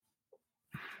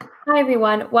Hi,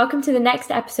 everyone. Welcome to the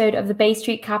next episode of the Bay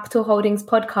Street Capital Holdings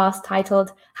podcast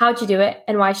titled How'd You Do It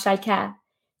and Why Should I Care?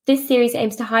 This series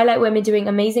aims to highlight women doing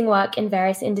amazing work in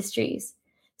various industries.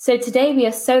 So today we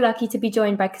are so lucky to be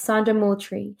joined by Cassandra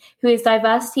Moultrie, who is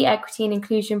Diversity, Equity and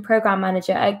Inclusion Program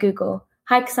Manager at Google.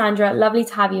 Hi, Cassandra. Lovely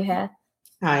to have you here.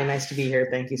 Hi, nice to be here.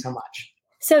 Thank you so much.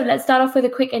 So let's start off with a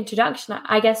quick introduction.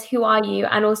 I guess, who are you?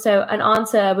 And also an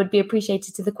answer would be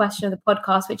appreciated to the question of the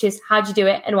podcast, which is, how'd you do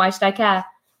it and why should I care?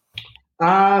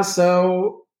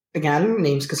 So again,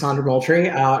 name's Cassandra Moultrie,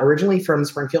 originally from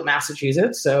Springfield,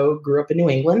 Massachusetts. So grew up in New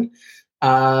England,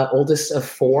 oldest of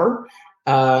four.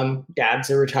 Dad's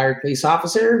a retired police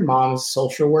officer. Mom's a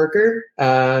social worker.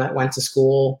 Went to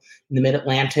school in the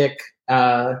Mid-Atlantic.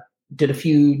 Did a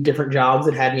few different jobs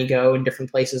that had me go in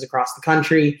different places across the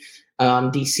country.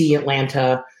 DC,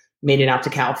 Atlanta, made it out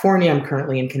to California. I'm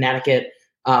currently in Connecticut,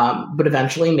 but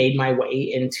eventually made my way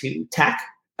into tech.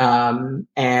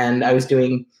 And I was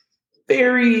doing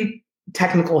very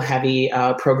technical heavy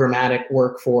programmatic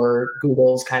work for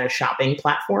Google's kind of shopping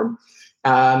platform.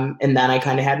 And then I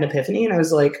kind of had an epiphany and I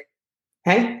was like,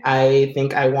 hey, I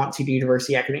think I want to do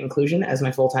diversity, equity, and inclusion as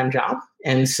my full-time job.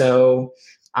 And so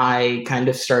I kind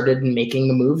of started making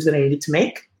the moves that I needed to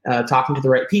make, talking to the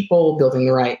right people, building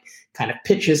the right kind of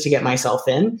pitches to get myself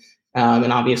in,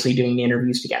 and obviously doing the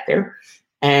interviews to get there.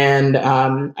 And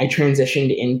I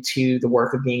transitioned into the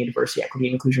work of being a diversity, equity,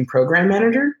 and inclusion program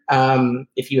manager.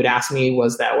 If you had asked me,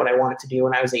 was that what I wanted to do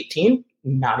when I was 18?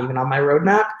 Not even on my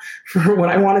roadmap for what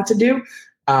I wanted to do.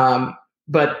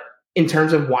 But in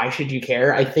terms of why should you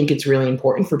care, I think it's really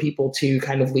important for people to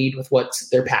kind of lead with what's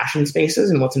their passion spaces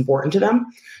and what's important to them.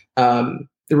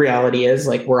 The reality is,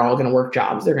 like, we're all going to work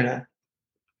jobs. They're going to,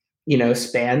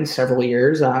 span several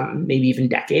years, maybe even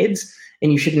decades.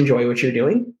 And you should enjoy what you're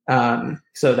doing.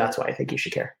 So that's why I think you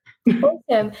should care.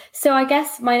 Awesome. So I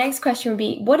guess my next question would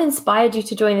be, what inspired you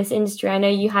to join this industry? I know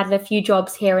you had a few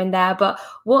jobs here and there, but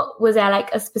what was there,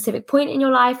 like a specific point in your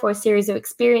life or a series of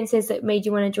experiences that made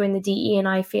you want to join the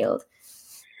DE&I field?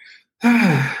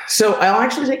 So I'll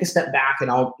actually take a step back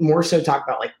and I'll more so talk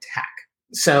about like tech.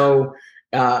 So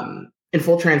in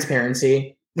full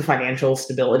transparency, the financial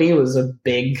stability was a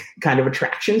big kind of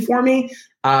attraction for me.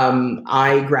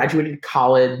 I graduated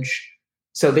college.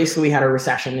 So basically we had a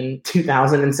recession in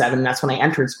 2007. That's when I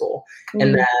entered school. Mm-hmm.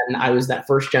 And then I was that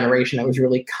first generation that was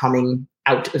really coming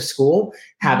out of school,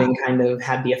 having kind of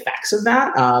had the effects of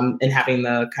that, and having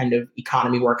the kind of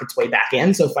economy work its way back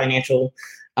in. So financial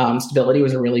stability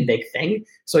was a really big thing.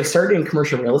 So I started in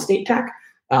commercial real estate tech.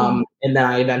 And then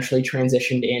I eventually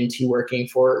transitioned into working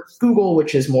for Google,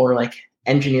 which is more like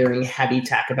engineering heavy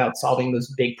tech about solving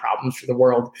those big problems for the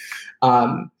world.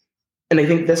 And I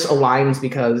think this aligns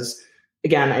because,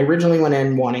 again, I originally went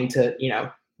in wanting to,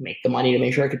 make the money to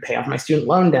make sure I could pay off my student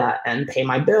loan debt and pay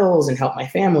my bills and help my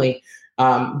family.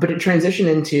 But it transitioned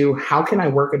into, how can I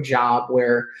work a job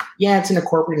where, it's in a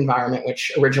corporate environment,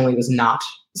 which originally was not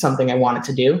something I wanted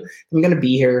to do. I'm going to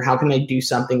be here. How can I do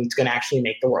something that's going to actually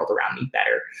make the world around me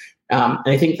better? And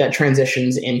I think that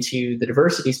transitions into the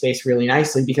diversity space really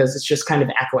nicely because it's just kind of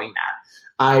echoing that.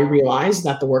 I realized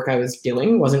that the work I was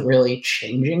doing wasn't really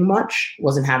changing much,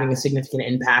 wasn't having a significant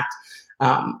impact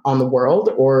on the world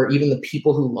or even the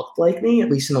people who looked like me, at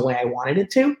least in the way I wanted it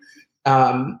to.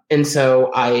 And so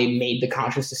I made the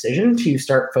conscious decision to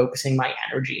start focusing my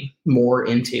energy more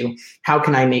into, how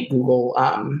can I make Google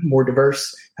more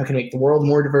diverse? How can I make the world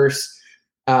more diverse?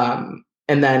 And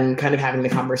then kind of having the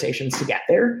conversations to get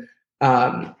there.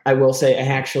 I will say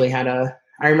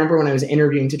I remember when I was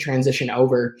interviewing to transition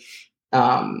over,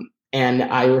 and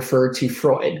I referred to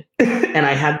Freud. And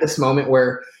I had this moment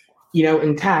where,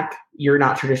 in tech, you're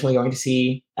not traditionally going to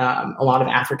see a lot of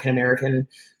African-American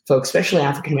folks, especially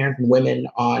African-American women,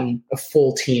 on a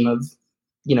full team of,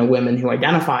 women who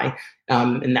identify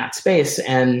in that space.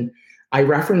 And I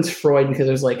referenced Freud because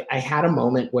it was like, I had a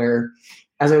moment where,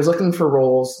 as I was looking for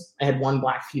roles, I had one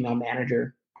Black female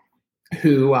manager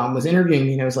who was interviewing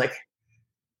me, and I was like,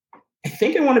 I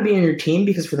think I want to be in your team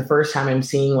because for the first time I'm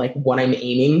seeing like what I'm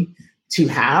aiming to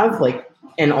have, like,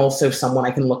 and also someone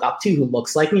I can look up to who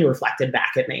looks like me reflected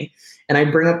back at me. And I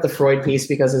bring up the Freud piece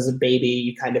because as a baby,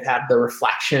 you kind of have the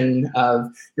reflection of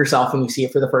yourself when you see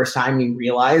it for the first time. You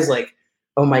realize, like,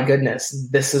 oh my goodness,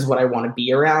 this is what I want to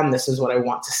be around. This is what I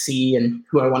want to see and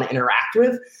who I want to interact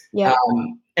with. Yeah.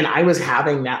 And I was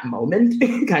having that moment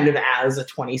kind of as a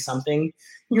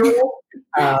 20-something-year-old,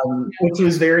 which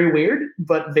was very weird,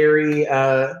 but very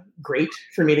great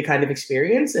for me to kind of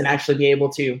experience and actually be able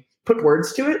to put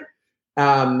words to it.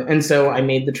 And so I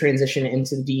made the transition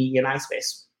into the DE&I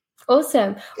space.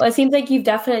 Awesome. Well, it seems like you've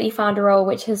definitely found a role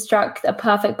which has struck a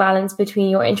perfect balance between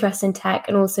your interest in tech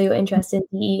and also your interest in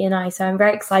DE&I. So I'm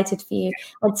very excited for you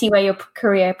and see where your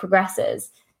career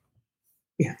progresses.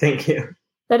 Yeah, thank you.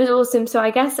 That is awesome. So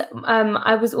I guess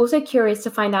I was also curious to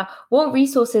find out what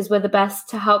resources were the best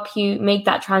to help you make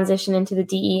that transition into the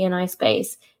DE&I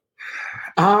space.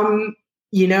 When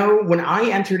I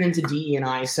entered into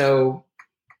DE&I, so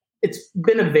it's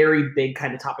been a very big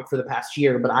kind of topic for the past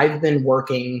year, but I've been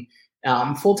working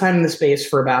full-time in the space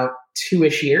for about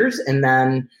 2-ish years. And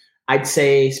then I'd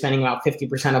say spending about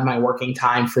 50% of my working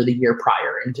time for the year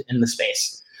prior in the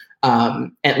space,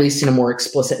 at least in a more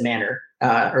explicit manner,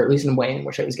 or at least in a way in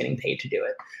which I was getting paid to do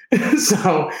it.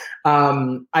 So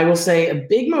I will say a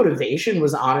big motivation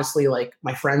was honestly like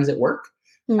my friends at work.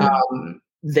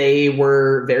 They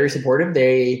were very supportive.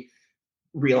 They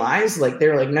realized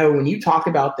they're like, no, when you talk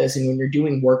about this and when you're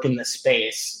doing work in this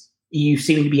space, you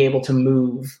seem to be able to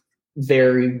move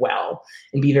very well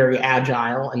and be very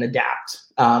agile and adapt,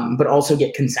 but also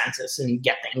get consensus and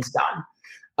get things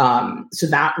done. So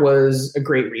that was a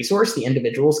great resource, the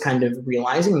individuals kind of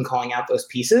realizing and calling out those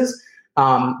pieces.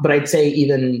 But I'd say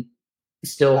even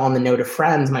still on the note of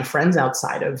friends, my friends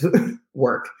outside of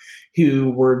work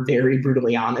who were very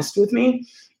brutally honest with me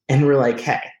and were like,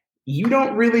 hey, you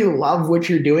don't really love what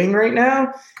you're doing right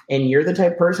now. And you're the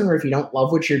type of person where if you don't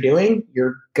love what you're doing,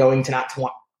 you're not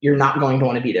going to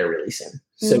want to be there really soon.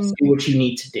 So do what you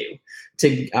need to do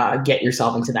to get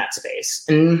yourself into that space.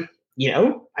 And,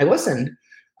 I listened.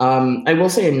 I will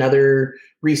say another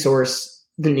resource,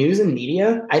 the news and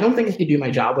media, I don't think I could do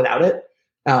my job without it.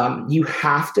 You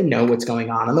have to know what's going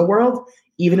on in the world,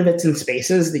 even if it's in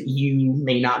spaces that you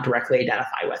may not directly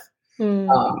identify with.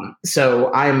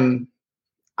 So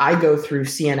I go through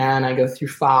CNN, I go through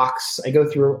Fox, I go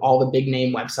through all the big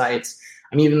name websites.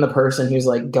 I'm even the person who's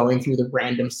going through the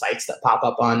random sites that pop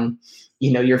up on,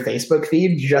 your Facebook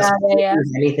feed, just if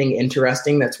there's anything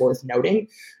interesting that's worth noting.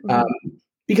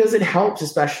 Because it helps,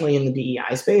 especially in the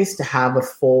DEI space, to have a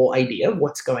full idea of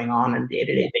what's going on a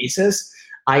day-to-day basis.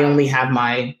 I only have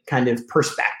my kind of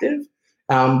perspective,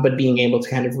 but being able to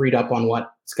kind of read up on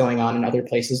what's going on in other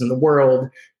places in the world,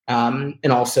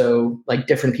 and also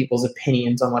different people's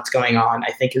opinions on what's going on,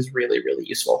 I think is really, really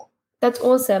useful. That's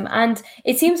awesome. And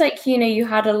it seems like, you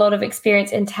had a lot of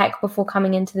experience in tech before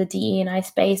coming into the DE&I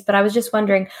space, but I was just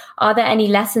wondering, are there any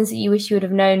lessons that you wish you would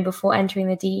have known before entering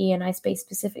the DE&I space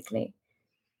specifically?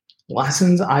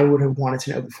 Lessons I would have wanted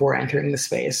to know before entering the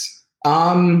space.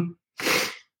 I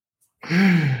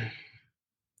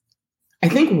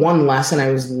think one lesson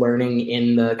I was learning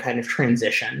in the kind of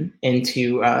transition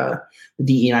into the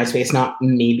DE&I space, not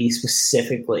maybe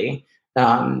specifically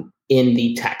in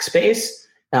the tech space,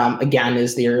 again,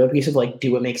 is the earlier piece of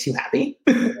do what makes you happy.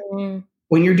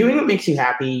 When you're doing what makes you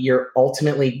happy, you're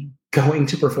ultimately going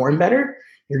to perform better.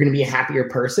 You're going to be a happier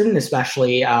person,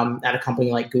 especially at a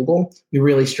company like Google. You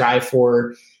really strive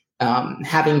for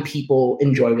having people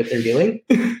enjoy what they're doing.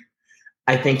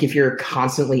 I think if you're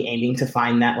constantly aiming to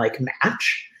find that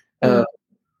match of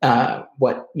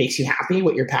what makes you happy,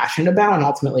 what you're passionate about, and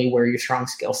ultimately where your strong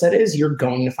skill set is, you're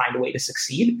going to find a way to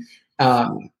succeed.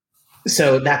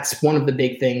 So that's one of the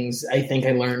big things I think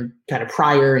I learned kind of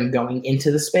prior and going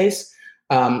into the space.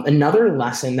 Another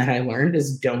lesson that I learned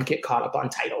is don't get caught up on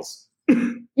titles.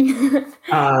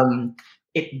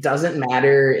 It doesn't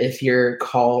matter if you're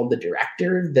called the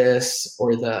director of this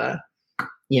or the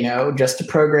just a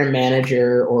program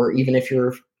manager, or even if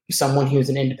you're someone who's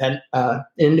an independent,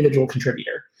 individual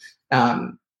contributor.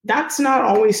 That's not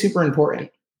always super important.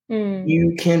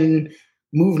 You can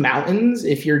move mountains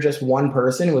if you're just one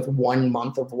person with 1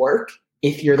 month of work,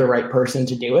 if you're the right person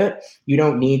to do it. You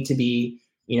don't need to be,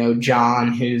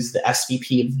 John, who's the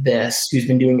SVP of this, who's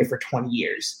been doing it for 20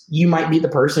 years. You might be the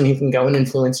person who can go and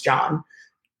influence John.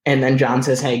 And then John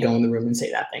says, hey, go in the room and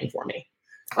say that thing for me.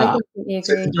 I completely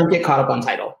agree. So don't get caught up on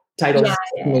title. Title is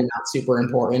not super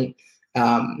important.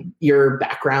 Your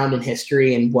background and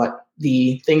history and what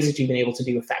the things that you've been able to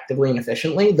do effectively and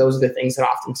efficiently, those are the things that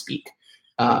often speak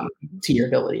to your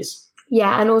abilities.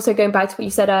 Yeah, and also going back to what you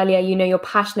said earlier, you're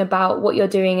passionate about what you're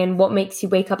doing and what makes you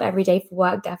wake up every day for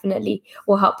work definitely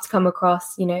will help to come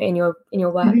across, in your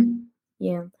work. Mm-hmm.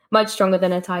 Yeah, much stronger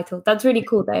than a title. That's really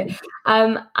cool though.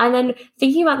 And then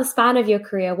thinking about the span of your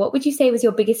career, what would you say was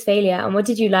your biggest failure and what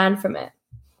did you learn from it?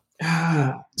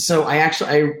 So I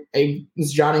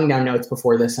was jotting down notes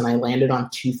before this and I landed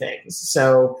on 2 things.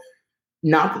 So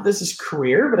not that this is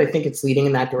career, but I think it's leading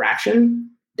in that direction.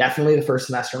 Definitely the first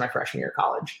semester of my freshman year of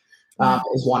college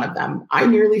is one of them. I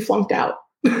nearly flunked out.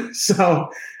 So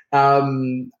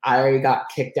I got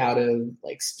kicked out of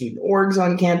student orgs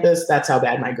on campus. That's how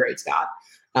bad my grades got.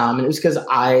 And it was because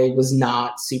I was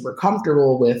not super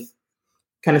comfortable with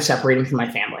kind of separating from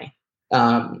my family.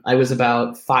 I was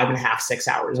about 5.5, 6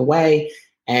 hours away.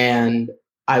 And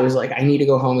I was like, I need to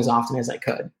go home as often as I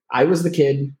could. I was the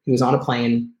kid who was on a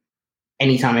plane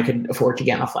anytime I could afford to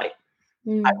get on a flight.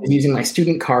 I was using my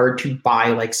student card to buy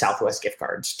like Southwest gift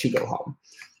cards to go home.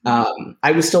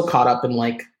 I was still caught up in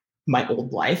like my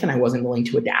old life and I wasn't willing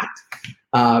to adapt.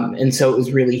 And so it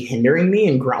was really hindering me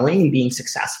in growing and being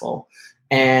successful.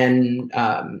 And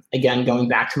again, going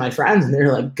back to my friends, and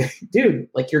they're like, dude,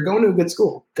 like you're going to a good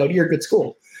school, go to your good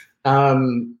school.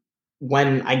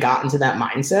 When I got into that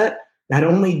mindset, not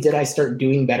only did I start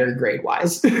doing better grade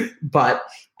wise, but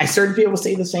I started to be able to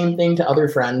say the same thing to other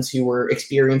friends who were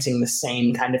experiencing the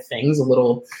same kind of things a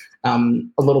little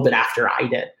bit after I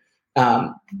did.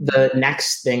 The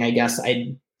next thing I guess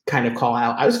I'd kind of call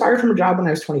out, I was fired from a job when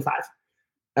I was 25.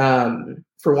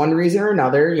 For one reason or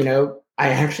another, I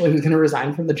actually was going to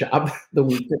resign from the job the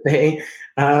week that they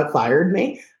fired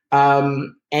me.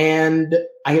 And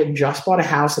I had just bought a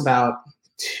house about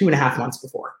 2.5 months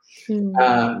before.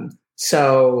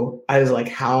 So I was like,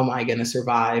 how am I going to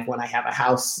survive when I have a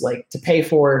house like to pay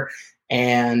for?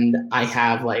 And I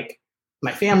have like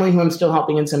my family who I'm still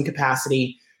helping in some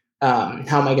capacity. How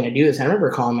am I going to do this? I remember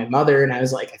calling my mother and I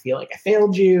was like, I feel like I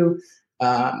failed you.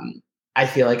 I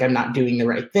feel like I'm not doing the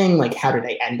right thing. Like, how did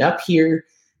I end up here?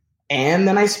 And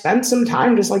then I spent some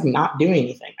time just like not doing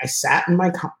anything. I sat in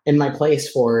my place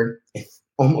for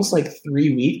almost like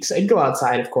 3 weeks. I'd go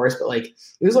outside, of course, but like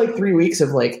it was like 3 weeks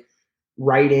of like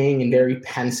writing and very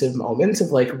pensive moments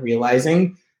of like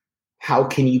realizing how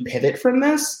can you pivot from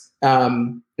this.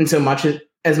 And so much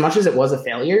as it was a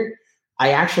failure,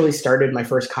 I actually started my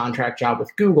first contract job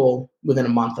with Google within a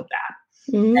month of that.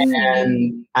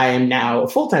 And I am now a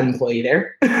full-time employee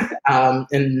there.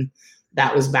 And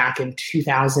that was back in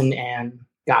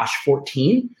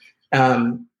 2014.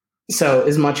 So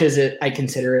as much as I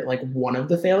consider it like one of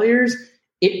the failures,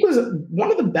 it was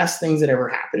one of the best things that ever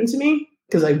happened to me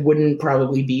because I wouldn't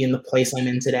probably be in the place I'm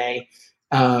in today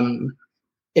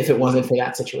if it wasn't for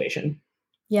that situation.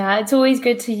 Yeah, it's always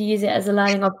good to use it as a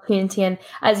learning opportunity. And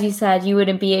as you said, you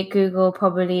wouldn't be at Google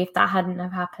probably if that hadn't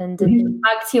have happened. And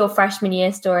back to your freshman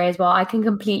year story as well, I can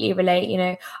completely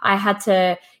relate. I had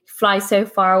to fly so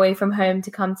far away from home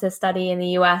to come to study in the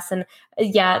US. And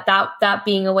yeah, that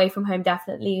being away from home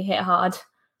definitely hit hard.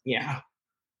 Yeah.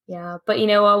 Yeah. But you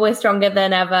know what? We're stronger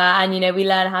than ever. And, we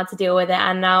learn how to deal with it.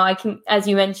 And now I can, as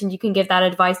you mentioned, you can give that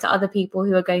advice to other people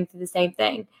who are going through the same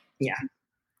thing. Yeah.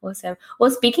 Awesome.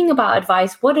 Well, speaking about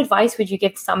advice, what advice would you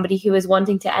give to somebody who is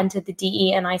wanting to enter the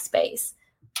DE&I space?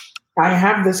 I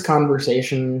have this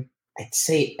conversation, I'd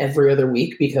say every other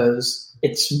week because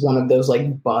it's one of those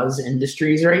like buzz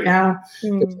industries right now.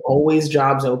 There's always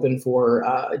jobs open for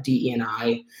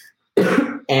DE&I.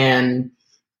 And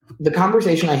the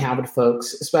conversation I have with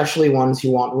folks, especially ones who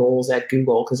want roles at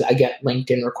Google, because I get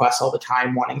LinkedIn requests all the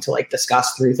time wanting to like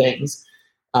discuss through things.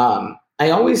 I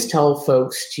always tell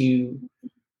folks to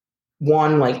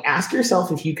one, like ask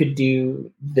yourself if you could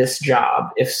do this job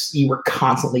if you were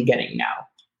constantly getting no.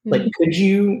 Like, could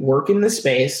you work in this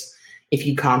space if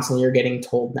you constantly are getting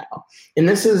told no? And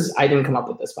I didn't come up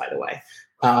with this, by the way.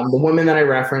 The woman that I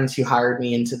referenced who hired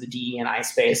me into the DE&I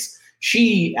space,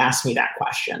 she asked me that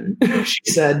question. She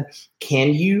said,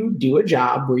 can you do a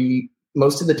job where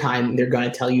most of the time they're going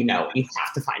to tell you no, you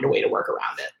have to find a way to work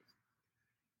around it?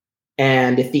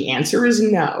 And if the answer is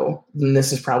no, then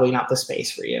this is probably not the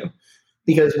space for you.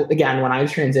 Because again, when I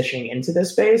was transitioning into this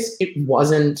space, it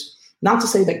wasn't, not to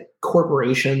say that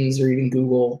corporations or even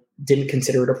Google didn't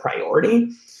consider it a priority,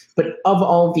 but of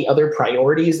all of the other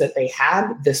priorities that they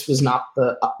had, this was not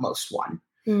the utmost one.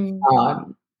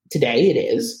 Today it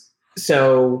is.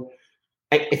 So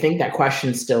I think that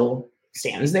question still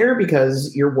stands there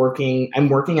because I'm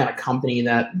working at a company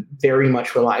that very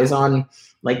much relies on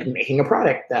like making a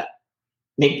product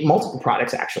make multiple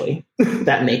products actually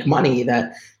that make money,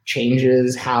 that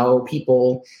changes how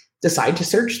people decide to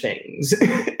search things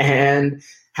and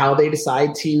how they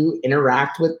decide to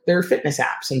interact with their fitness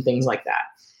apps and things like that.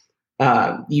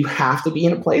 You have to be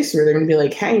in a place where they're going to be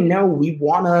like, hey, no, we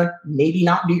want to maybe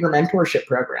not do your mentorship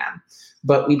program,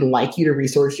 but we'd like you to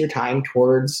resource your time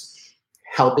towards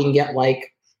helping get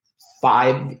like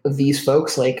 5 of these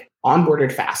folks like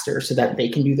onboarded faster so that they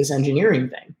can do this engineering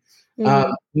thing.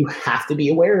 You have to be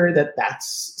aware that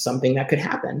that's something that could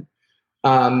happen.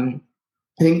 I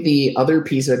think the other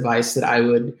piece of advice that I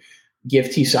would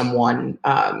give to someone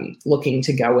looking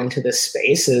to go into this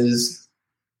space is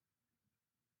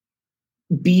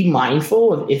be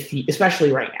mindful of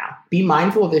especially right now, be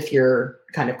mindful of if you're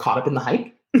kind of caught up in the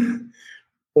hype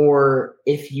or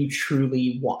if you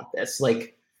truly want this.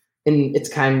 Like, and it's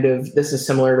kind of, this is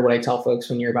similar to what I tell folks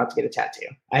when you're about to get a tattoo.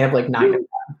 I have like 9 of them.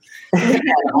 And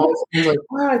all of a sudden, like,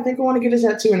 oh, I think I want to get a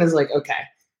tattoo. And it's like, okay,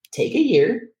 take a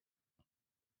year,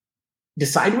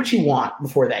 decide what you want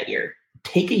before that year.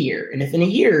 Take a year. And if in a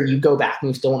year you go back and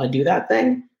you still want to do that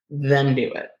thing, then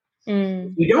do it.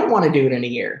 If you don't want to do it in a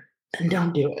year, then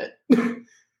don't do it.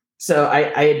 So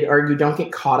I'd argue, don't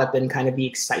get caught up in kind of the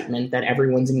excitement that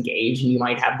everyone's engaged, and you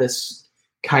might have this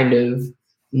kind of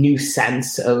new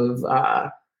sense of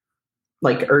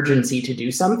like urgency to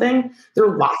do something. There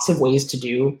are lots of ways to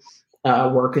do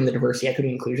work in the diversity, equity,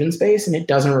 inclusion space, and it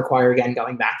doesn't require, again,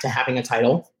 going back to having a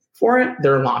title for it.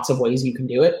 There are lots of ways you can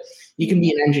do it. You can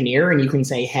be an engineer and you can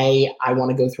say, hey, I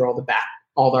want to go through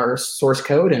all our source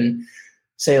code and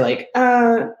say like,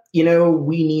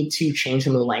 we need to change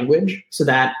some of the language so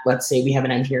that, let's say we have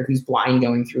an engineer who's blind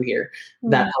going through here,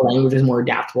 that the language is more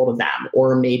adaptable to them.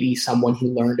 Or maybe someone who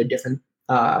learned a different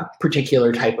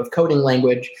particular type of coding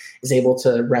language is able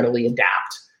to readily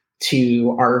adapt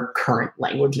to our current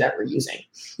language that we're using.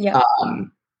 Yeah.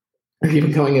 Or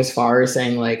even going as far as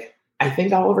saying like, I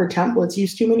think all of our templates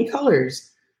use too many colors.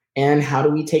 And how do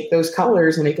we take those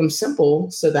colors and make them simple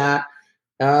so that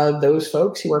those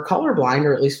folks who are colorblind,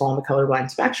 or at least fall on the colorblind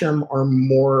spectrum, are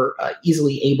more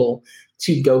easily able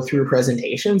to go through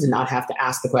presentations and not have to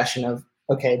ask the question of,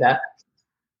 okay,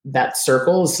 that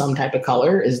circle is some type of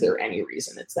color. Is there any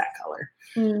reason it's that color?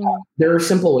 There are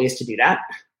simple ways to do that.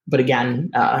 But again,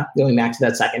 going back to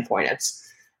that second point, it's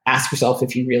ask yourself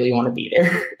if you really want to be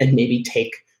there and maybe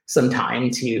take some time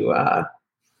to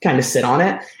kind of sit on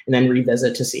it and then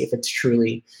revisit to see if it's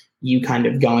truly you kind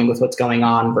of going with what's going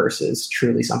on versus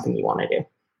truly something you want to do.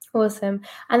 Awesome.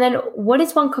 And then what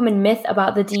is one common myth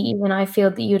about the DE&I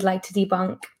field that you'd like to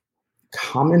debunk?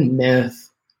 Common myth.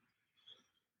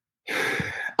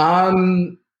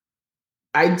 I'd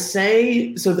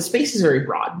say, so the space is very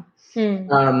broad.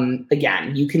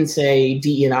 Again, you can say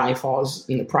DE&I falls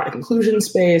in the product inclusion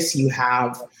space. You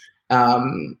have,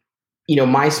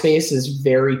 my space is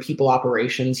very people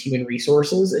operations, human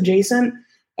resources adjacent.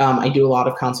 I do a lot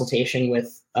of consultation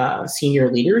with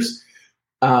senior leaders.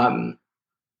 And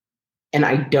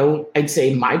I'd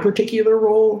say my particular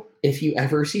role, if you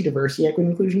ever see diversity, equity,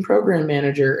 inclusion program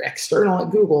manager external at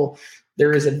Google,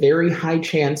 there is a very high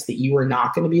chance that you are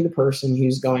not going to be the person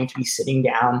who's going to be sitting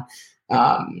down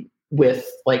with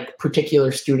like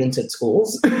particular students at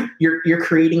schools. You're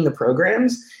creating the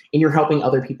programs and you're helping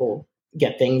other people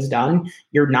get things done.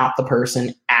 You're not the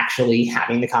person actually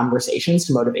having the conversations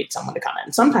to motivate someone to come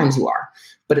in. Sometimes you are,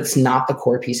 but it's not the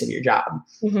core piece of your job.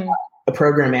 A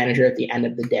program manager at the end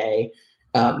of the day,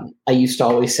 I used to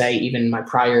always say, even in my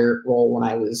prior role when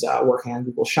I was working on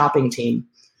Google shopping team,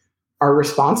 our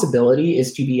responsibility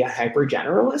is to be a hyper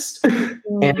generalist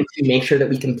and to make sure that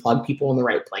we can plug people in the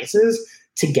right places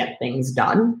to get things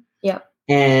done. Yeah.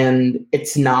 And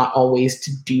it's not always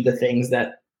to do the things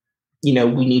that we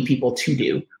need people to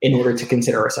do in order to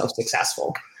consider ourselves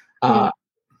successful.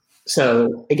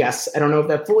 So I guess, I don't know if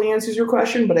that fully answers your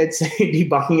question, but I'd say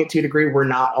debunking it to a degree, we're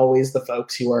not always the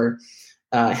folks who are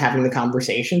having the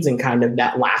conversations and kind of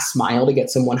that last mile to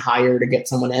get someone hired, to get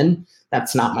someone in.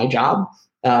 That's not my job.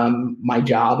 My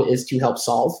job is to help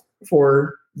solve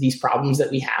for these problems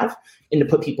that we have and to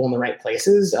put people in the right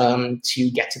places to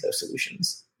get to those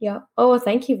solutions. Yeah. Oh,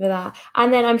 thank you for that.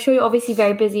 And then I'm sure you're obviously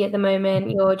very busy at the moment.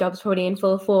 Your job's probably in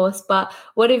full force, but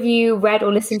what have you read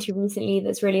or listened to recently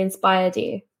that's really inspired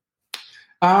you?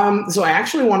 So I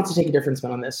actually wanted to take a different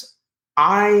spin on this.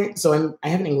 I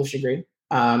have an English degree,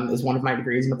 is one of my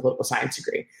degrees, and a political science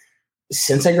degree.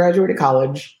 Since I graduated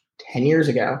college 10 years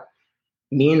ago,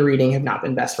 me and reading have not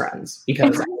been best friends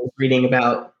because I was reading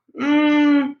about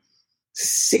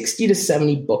 60 to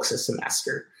 70 books a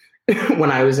semester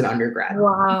when I was an undergrad.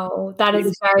 Wow, that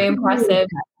is very impressive.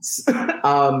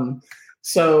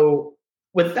 So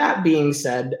with that being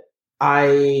said,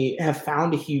 I have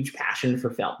found a huge passion for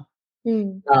film.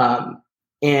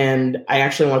 And I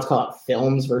actually want to call it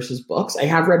films versus books. I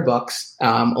have read books,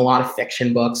 a lot of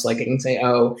fiction books. Like I can say,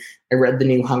 I read the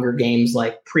new Hunger Games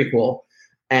prequel,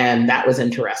 and that was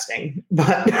interesting.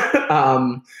 But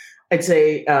I'd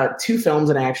say 2 films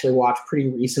that I actually watched pretty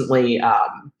recently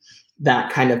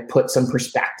that kind of put some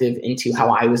perspective into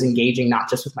how I was engaging, not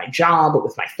just with my job, but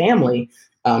with my family.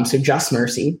 So Just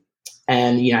Mercy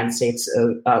and the United States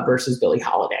versus Billie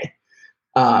Holiday.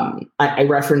 I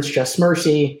referenced Just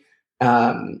Mercy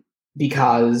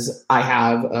because I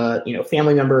have a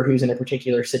family member who's in a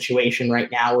particular situation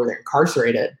right now where they're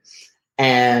incarcerated.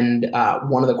 And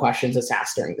one of the questions that's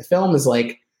asked during the film is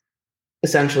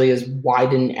essentially is, why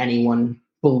didn't anyone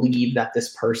believe that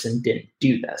this person didn't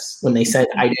do this. When they said,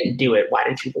 I didn't do it, why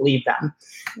didn't you believe them?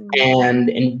 And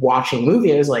in watching the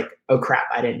movie, I was like, oh crap,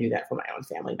 I didn't do that for my own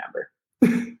family member.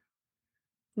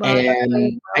 Wow,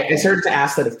 And I started to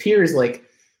ask that of peers, like,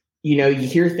 you know, you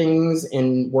hear things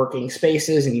in working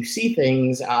spaces and you see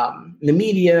things in the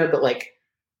media, but like,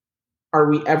 are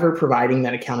we ever providing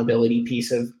that accountability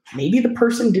piece of maybe the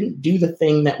person didn't do the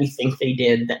thing that we think they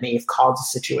did that may have caused a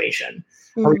situation?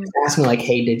 Are we just asking like,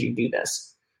 hey, did you do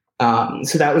this?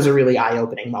 So that was a really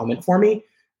eye-opening moment for me.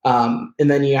 And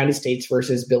then United States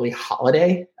versus Billie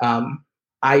Holiday.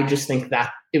 I just think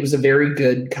that it was a very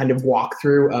good kind of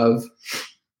walkthrough of,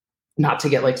 not to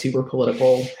get like super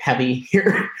political heavy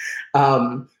here,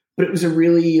 but it was a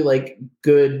really like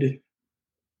good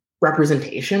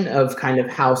representation of kind of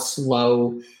how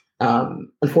slow,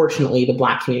 unfortunately, the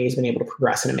Black community has been able to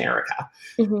progress in America,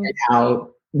 and how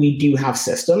we do have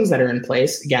systems that are in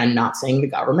place. Again, not saying the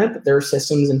government, but there are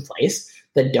systems in place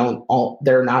that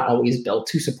they're not always built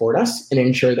to support us and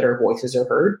ensure that our voices are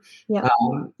heard,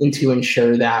 and to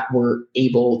ensure that we're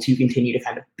able to continue to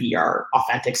kind of be our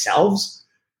authentic selves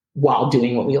while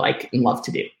doing what we like and love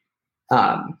to do.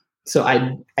 So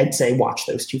I'd say watch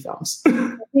those two films.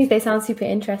 They sound super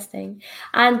interesting.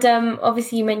 And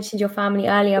obviously you mentioned your family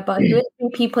earlier, but who are the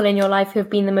people in your life who have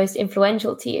been the most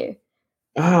influential to you?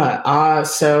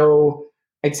 So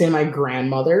I'd say my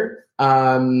grandmother,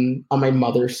 on my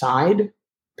mother's side,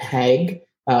 Peg.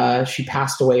 She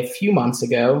passed away a few months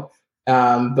ago,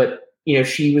 but you know,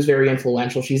 she was very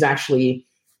influential. She's actually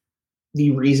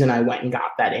the reason I went and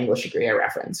got that English degree I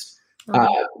referenced.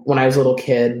 When I was a little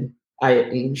kid,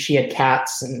 she had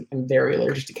cats, and I'm very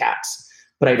allergic to cats,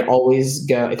 but I'd always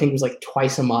go, I think it was like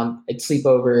twice a month, I'd sleep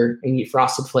over and eat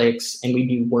Frosted Flakes, and we'd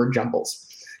do word jumbles.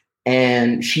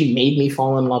 And she made me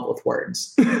fall in love with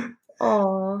words.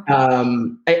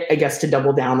 I guess to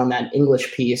double down on that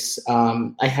English piece,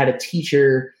 I had a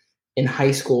teacher in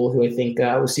high school who I think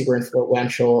was super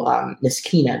influential, Miss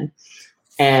Keenan.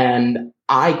 And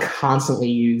I constantly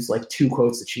use like two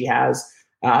quotes that she has,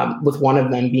 with one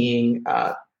of them being,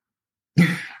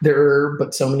 there are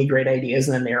but so many great ideas,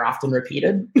 and then they are often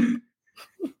repeated.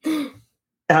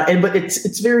 But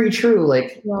it's very true.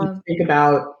 Like, you think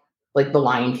about like The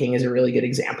Lion King is a really good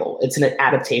example. It's an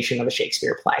adaptation of a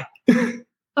Shakespeare play.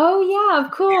 Oh yeah,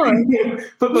 of course.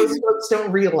 But most folks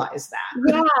don't realize that.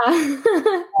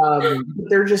 Yeah.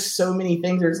 There are just so many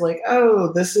things. There's like,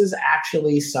 oh, this is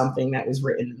actually something that was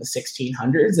written in the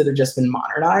 1600s that have just been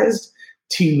modernized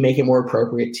to make it more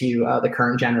appropriate to the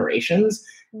current generations.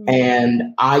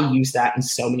 And I use that in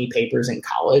so many papers in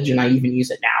college, and I even use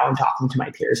it now. I'm talking to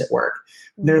my peers at work.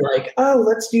 They're like, oh,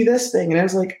 let's do this thing. And I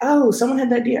was like, oh, someone had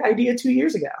that idea 2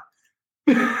 years ago.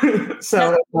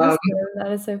 So that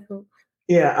is so cool.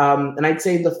 Yeah. And I'd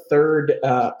say the third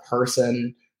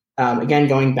person, again,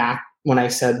 going back when I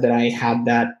said that I had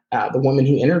that, the woman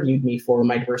who interviewed me for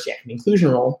my diversity, equity,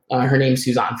 inclusion role, her name's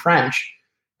Suzanne French.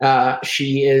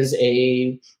 She is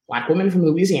a Black woman from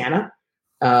Louisiana.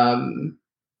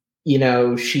 You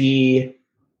know, she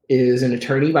is an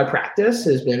attorney by practice,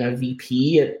 has been a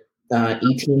VP at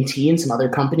AT&T and some other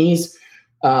companies.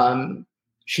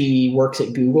 She works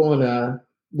at Google in a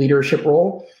leadership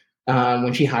role.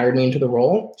 When she hired me into the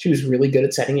role, she was really good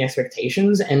at setting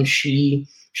expectations, and she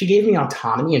gave me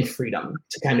autonomy and freedom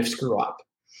to kind of screw up,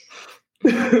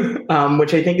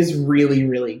 which I think is really,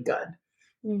 really good.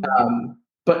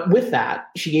 But with that,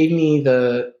 she gave me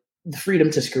the freedom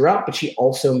to screw up, but she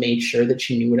also made sure that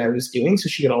she knew what I was doing, so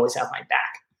she could always have my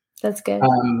back. That's good.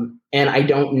 And I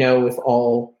don't know if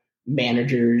all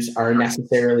managers are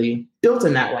necessarily built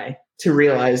in that way to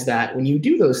realize that when you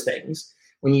do those things,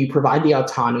 when you provide the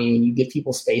autonomy, when you give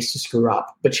people space to screw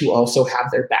up, but you also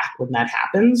have their back when that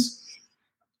happens,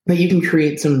 that you can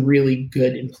create some really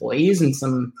good employees and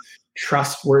some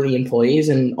trustworthy employees,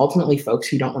 and ultimately folks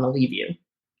who don't want to leave you.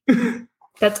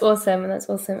 That's awesome. That's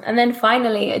awesome. And then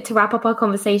finally, to wrap up our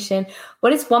conversation,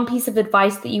 what is one piece of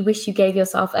advice that you wish you gave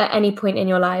yourself at any point in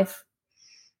your life?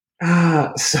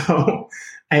 So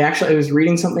I was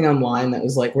reading something online that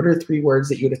was like, what are 3 words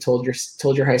that you would have told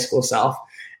your high school self?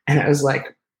 And I was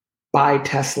like, buy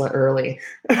Tesla early.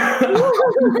 That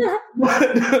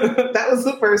was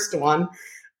the first one.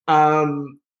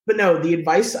 But no, the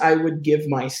advice I would give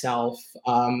myself,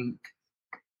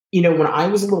 you know, when I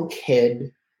was a little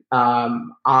kid,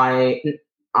 I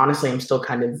honestly, I still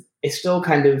kind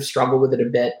of struggle with it a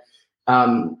bit.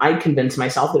 I convinced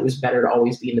myself that it was better to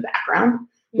always be in the background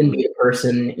than be a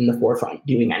person in the forefront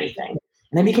doing anything.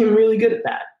 And I became really good at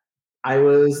that. I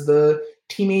was the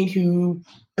teammate who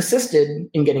assisted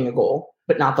in getting a goal,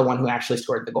 but not the one who actually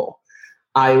scored the goal.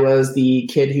 I was the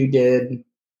kid who did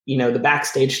the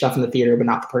backstage stuff in the theater, but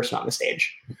not the person on the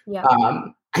stage. Yeah.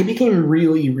 I became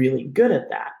really, really good at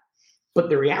that. But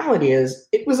the reality is,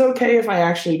 it was okay if I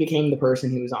actually became the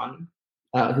person who was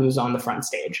on the front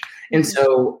stage. And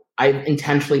so I've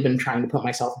intentionally been trying to put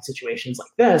myself in situations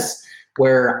like this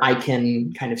where I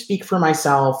can kind of speak for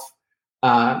myself,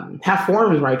 have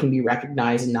forums where I can be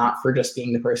recognized, not for just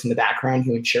being the person in the background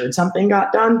who ensured something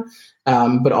got done,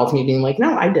 but ultimately being like,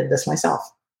 no, I did this myself.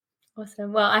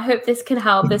 Awesome. Well, I hope this can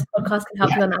help. This podcast can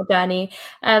help you on that journey.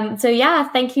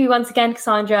 Thank you once again,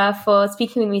 Cassandra, for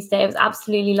speaking with me today. It was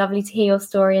absolutely lovely to hear your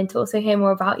story and to also hear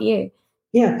more about you.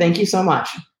 Yeah, thank you so much.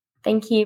 Thank you.